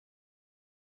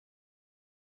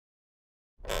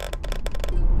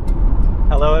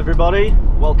Hello everybody,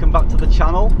 welcome back to the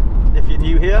channel. If you're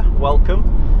new here,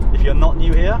 welcome. If you're not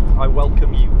new here, I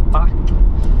welcome you back.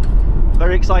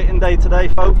 Very exciting day today,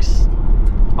 folks.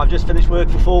 I've just finished work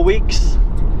for 4 weeks,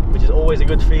 which is always a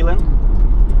good feeling.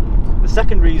 The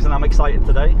second reason I'm excited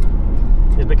today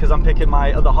is because I'm picking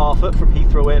my other half up from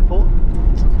Heathrow Airport.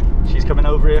 She's coming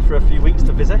over here for a few weeks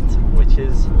to visit, which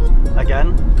is,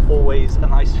 again, always a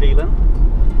nice feeling.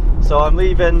 So I'm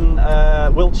leaving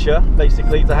Wiltshire,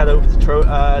 basically, to head over to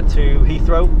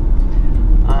Heathrow.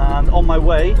 And on my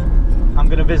way, I'm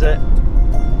going to visit,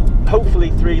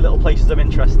 hopefully, 3 little places of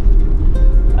interest.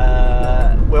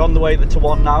 We're on the way to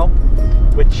one now,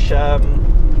 which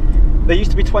there used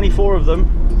to be 24 of them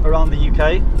around the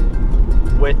UK,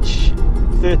 which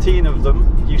 13 of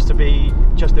them used to be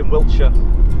just in Wiltshire,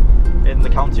 in the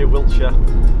county of Wiltshire,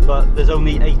 but there's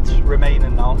only 8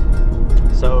 remaining now,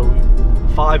 so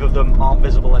 5 of them aren't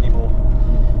visible anymore.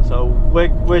 So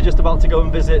we're just about to go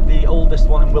and visit the oldest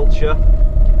one in Wiltshire,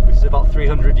 which is about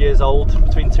 300 years old,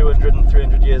 between 200 and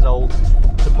 300 years old,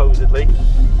 supposedly.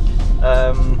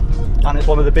 And it's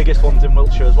one of the biggest ones in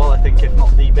Wiltshire as well, I think, if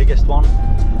not the biggest one.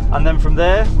 And then from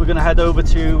there, we're going to head over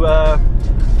to a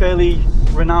fairly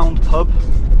renowned pub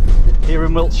here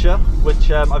in Wiltshire,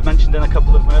 which I've mentioned in a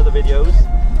couple of my other videos.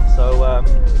 So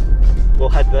we'll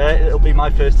head there. It'll be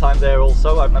my first time there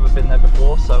also. I've never been there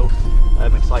before, so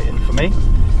exciting for me.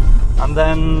 And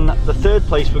then the third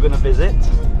place we're going to visit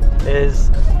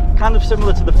is kind of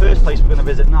similar to the first place we're going to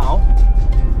visit now,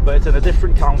 but it's in a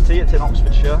different county. It's in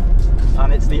Oxfordshire,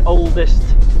 and it's the oldest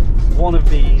one of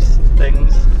these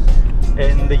things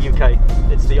in the UK.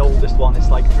 It's the oldest one. It's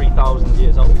like 3,000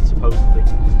 years old, supposedly.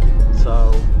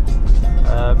 So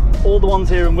all the ones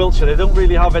here in Wiltshire, they don't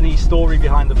really have any story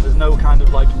behind them. There's no kind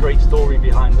of like great story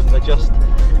behind them.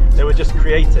 They were just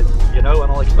created, you know,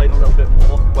 and I'll explain a little bit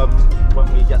more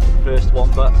when we get to the first one.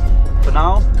 But for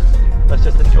now, let's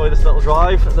just enjoy this little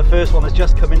drive. The first one has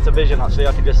just come into vision, actually.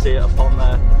 I can just see it up on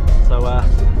there. So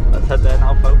let's head there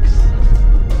now, folks.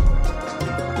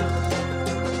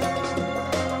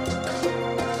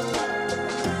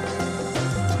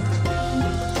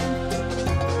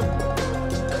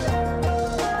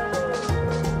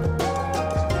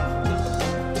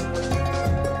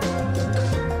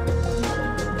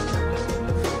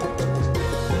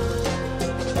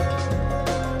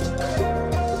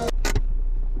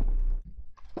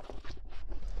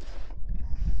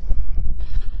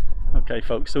 Okay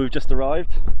folks, so we've just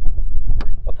arrived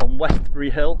up on Westbury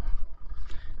Hill.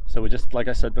 So we're just, like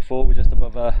I said before, we're just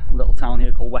above a little town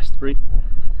here called Westbury.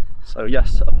 So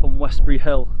yes, up on Westbury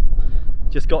Hill.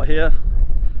 Just got here,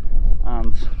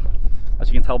 and as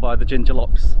you can tell by the ginger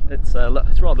locks, it's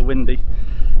rather windy.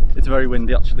 It's very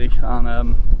windy actually, and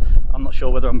I'm not sure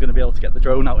whether I'm going to be able to get the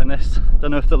drone out in this.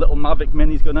 Don't know if the little Mavic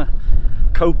Mini is going to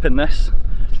cope in this.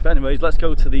 But anyways, let's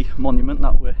go to the monument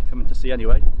that we're coming to see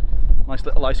anyway. Nice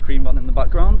little ice cream van in the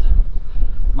background.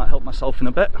 Might help myself in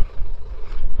a bit.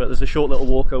 But there's a short little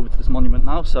walk over to this monument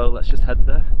now, so let's just head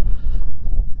there.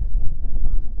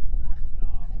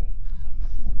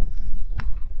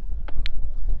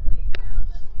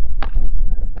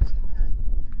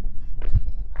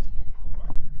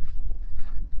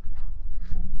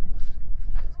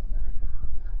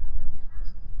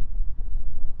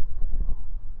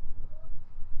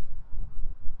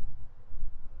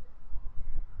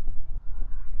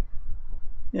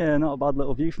 Yeah, not a bad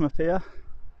little view from up here.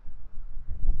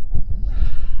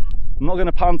 I'm not going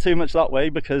to pan too much that way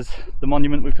because the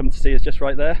monument we've come to see is just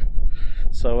right there.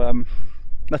 So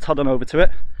let's head on over to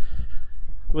it.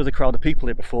 There was a crowd of people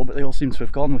here before, but they all seem to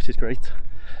have gone, which is great.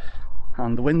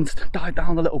 And the wind's died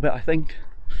down a little bit, I think.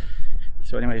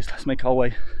 So anyways, let's make our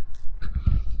way.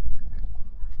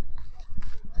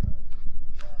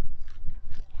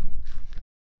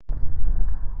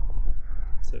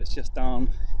 So it's just down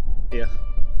here.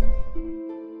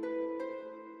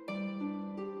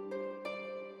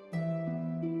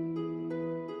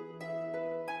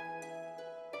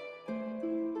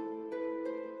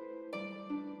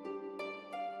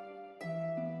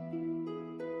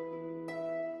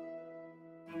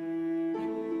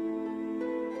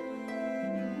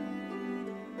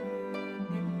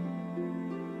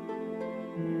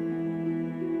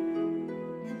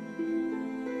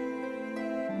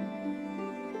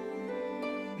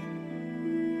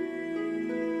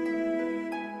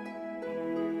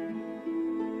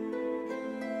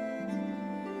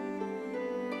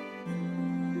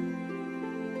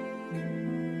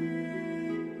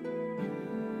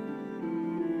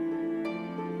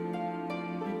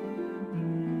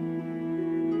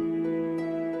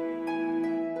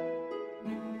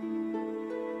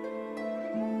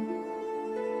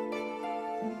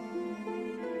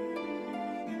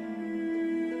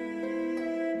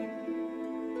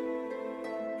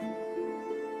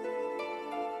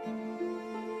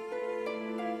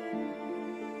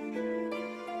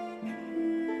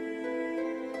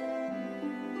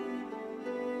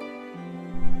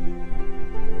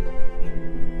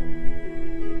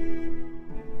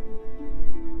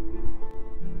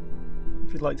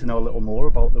 you'd like to know a little more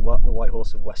about the White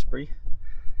Horse of Westbury,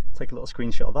 take a little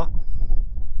screenshot of that,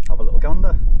 have a little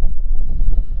gander.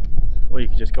 Or you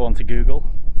could just go onto Google.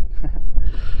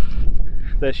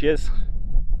 There she is.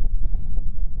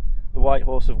 The White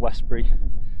Horse of Westbury.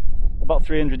 About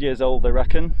 300 years old, I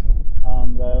reckon.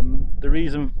 And the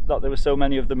reason that there were so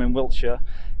many of them in Wiltshire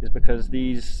is because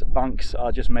these banks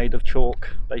are just made of chalk,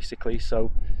 basically.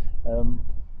 So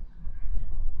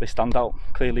they stand out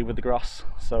clearly with the grass.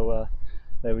 So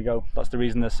there we go. That's the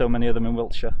reason there's so many of them in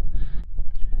Wiltshire.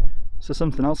 So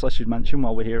something else I should mention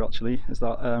while we're here actually is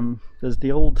that there's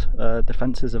the old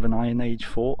defences of an Iron Age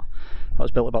fort that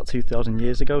was built about 2,000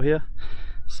 years ago here.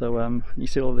 So you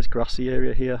see all this grassy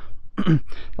area here.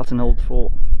 That's an old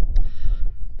fort,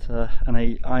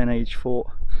 an Iron Age fort.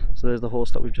 So there's the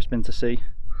horse that we've just been to see.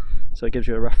 So it gives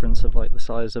you a reference of like the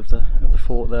size of the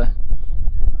fort there.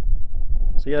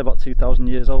 So yeah, about 2,000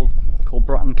 years old, called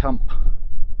Bratton Camp.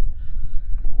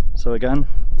 So again,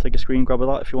 take a screen grab of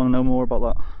that if you want to know more about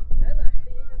that.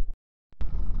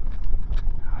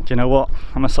 Do you know what?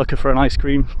 I'm a sucker for an ice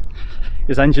cream.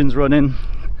 His engine's running.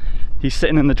 He's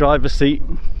sitting in the driver's seat.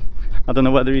 I don't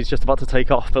know whether he's just about to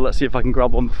take off, but let's see if I can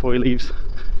grab one before he leaves.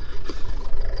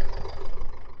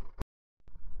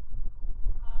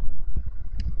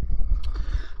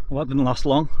 Well, that didn't last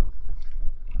long.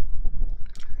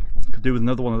 Could do with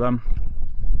another one of them.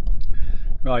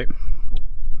 Right,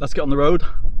 let's get on the road.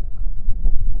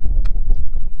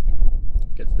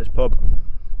 Get to this pub.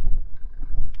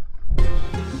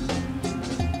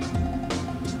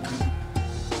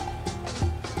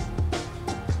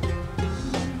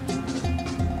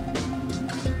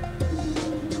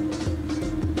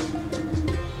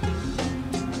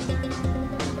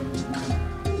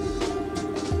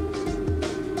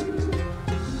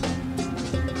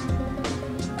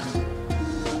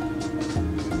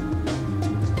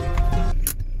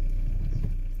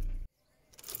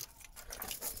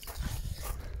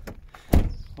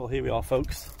 Well, here we are,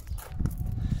 folks.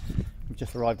 We've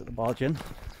just arrived at the Barge Inn.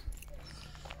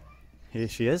 Here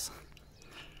she is.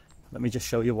 Let me just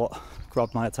show you what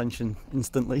grabbed my attention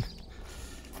instantly.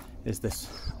 Is this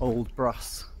old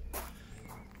brass.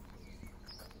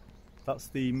 That's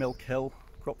the Milk Hill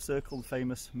crop circle, the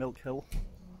famous Milk Hill,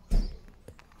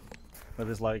 where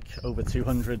there's like over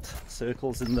 200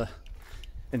 circles in the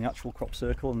actual crop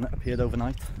circle, and it appeared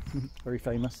overnight. Very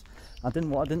famous. What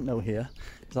I didn't know here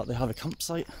is that they have a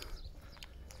campsite.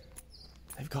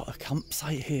 They've got a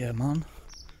campsite here, man.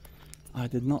 I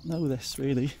did not know this,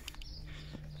 really.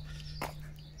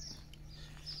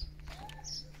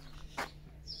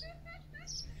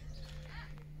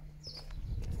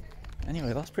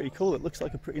 Anyway, that's pretty cool. It looks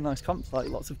like a pretty nice campsite.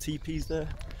 Lots of teepees there.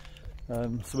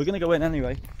 So we're going to go in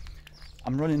anyway.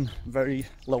 I'm running very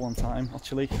low on time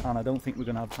actually, and I don't think we're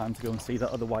going to have time to go and see that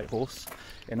other White Horse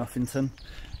in Uffington.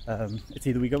 It's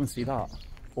either we go and see that,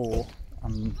 or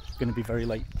I'm going to be very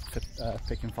late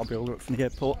picking Fabiola up from the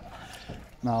airport.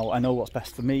 Now I know what's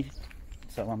best for me,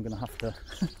 so I'm going to have to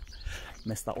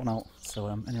miss that one out. So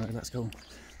anyway, let's go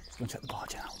and check the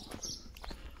Barge Inn out.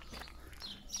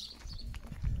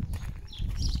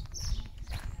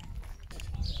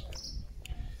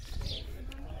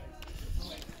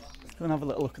 Go and have a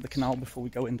little look at the canal before we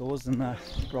go indoors and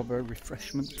grab a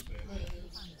refreshment.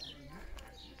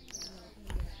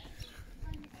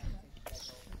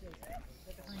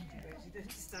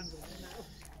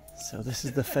 So this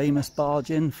is the famous Barge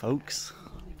Inn, folks.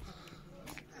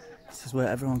 This is where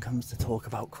everyone comes to talk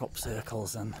about crop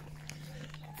circles and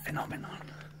phenomenon.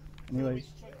 Anyway,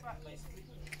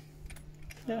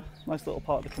 yeah, nice little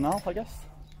part of the canal, I guess.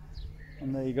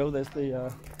 And there you go, there's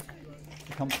the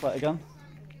campsite again.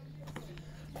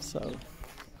 So,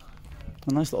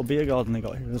 a nice little beer garden they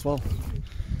got here as well.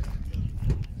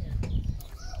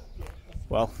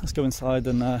 Well, let's go inside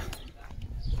and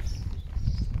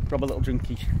grab a little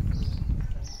drinky.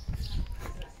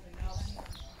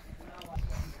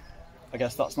 I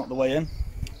guess that's not the way in.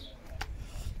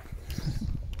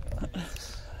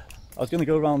 I was going to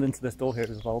go around into this door here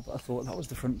as well, but I thought that was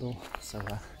the front door. So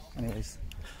anyways,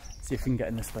 see if we can get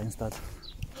in this way instead.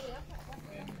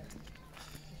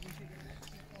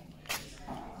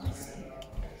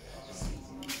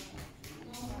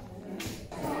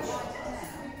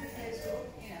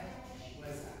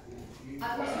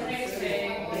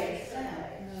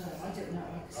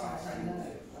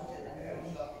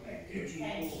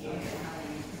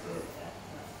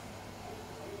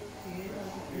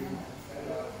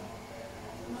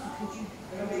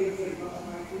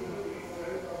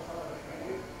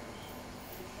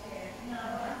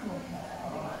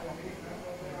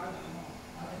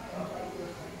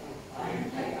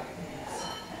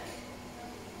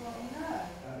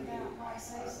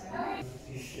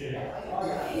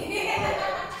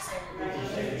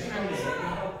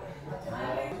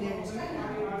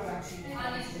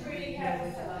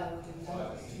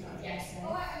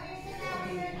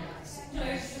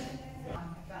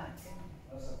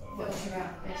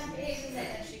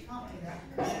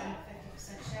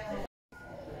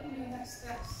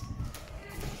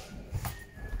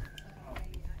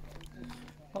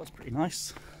 That was pretty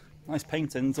nice. Nice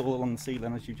paintings all along the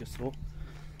ceiling, as you just saw.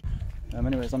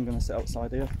 Anyways, I'm going to sit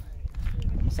outside here,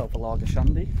 get myself a lager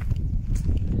shandy.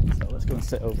 So let's go and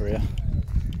sit over here,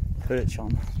 perch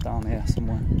on down here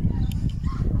somewhere.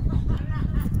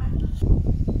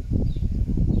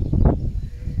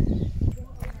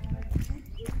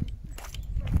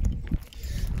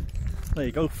 There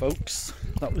you go, folks.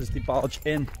 That was the Barge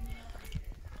Inn.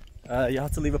 You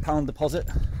had to leave a £1 deposit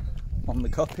on the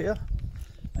cup here,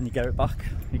 and you get it back.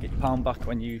 You get your £1 back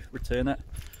when you return it.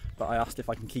 But I asked if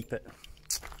I can keep it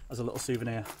as a little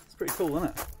souvenir. It's pretty cool, isn't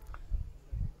it?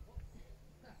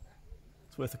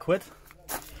 It's worth £1.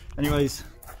 Anyways,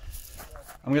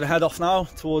 I'm going to head off now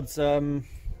towards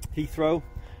Heathrow.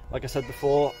 Like I said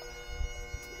before,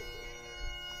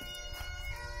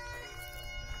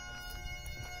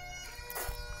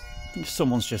 I think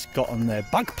someone's just gotten their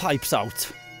bagpipes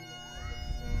out.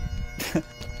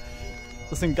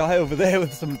 There's some guy over there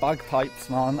with some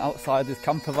bagpipes, man, outside his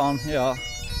camper van. Yeah.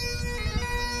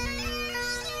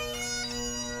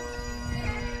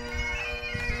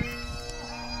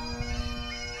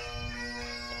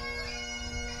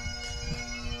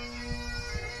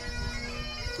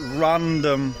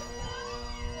 Random.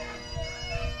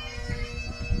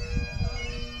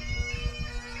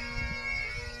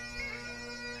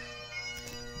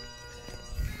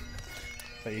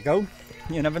 There you go.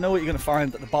 You never know what you're going to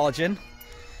find at the Barge Inn.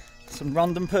 Some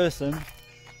random person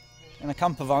in a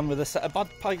camper van with a set of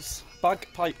bagpipes.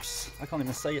 I can't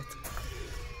even say it.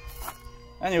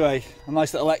 Anyway, a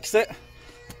nice little exit.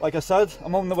 Like I said,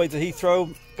 I'm on the way to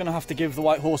Heathrow. Gonna have to give the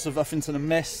White Horse of Uffington a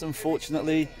miss,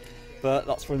 unfortunately, but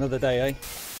that's for another day,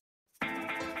 eh?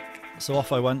 So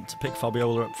off I went to pick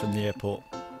Fabiola up from the airport.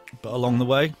 But along the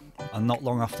way, and not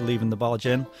long after leaving the Barge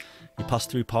Inn, we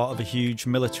passed through part of a huge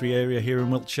military area here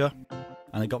in Wiltshire,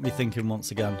 and it got me thinking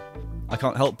once again. I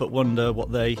can't help but wonder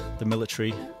what they, the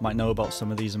military, might know about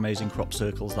some of these amazing crop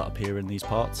circles that appear in these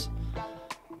parts.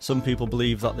 Some people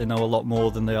believe that they know a lot more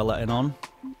than they are letting on.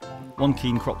 One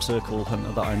keen crop circle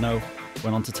hunter that I know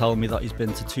went on to tell me that he's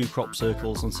been to 2 crop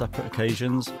circles on separate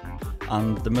occasions,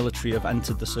 and the military have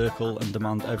entered the circle and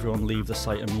demand everyone leave the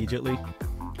site immediately.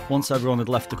 Once everyone had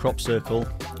left the crop circle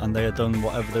and they had done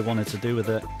whatever they wanted to do with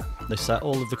it, they set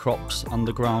all of the crops and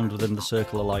the ground within the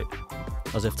circle alight,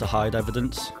 as if to hide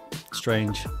evidence.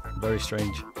 Strange, very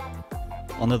strange.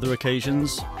 On other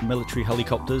occasions, military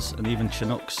helicopters and even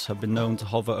Chinooks have been known to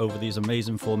hover over these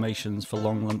amazing formations for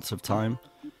long lengths of time.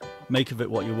 Make of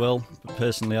it what you will, but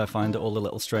personally I find it all a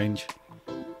little strange.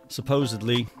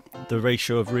 Supposedly, the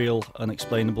ratio of real,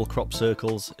 unexplainable crop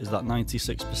circles is that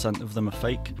 96% of them are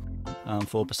fake, and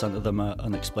 4% of them are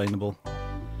unexplainable.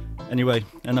 Anyway,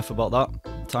 enough about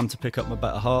that. Time to pick up my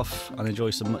better half and enjoy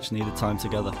some much needed time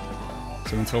together.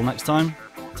 So until next time,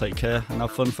 take care and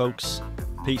have fun, folks.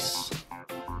 Peace.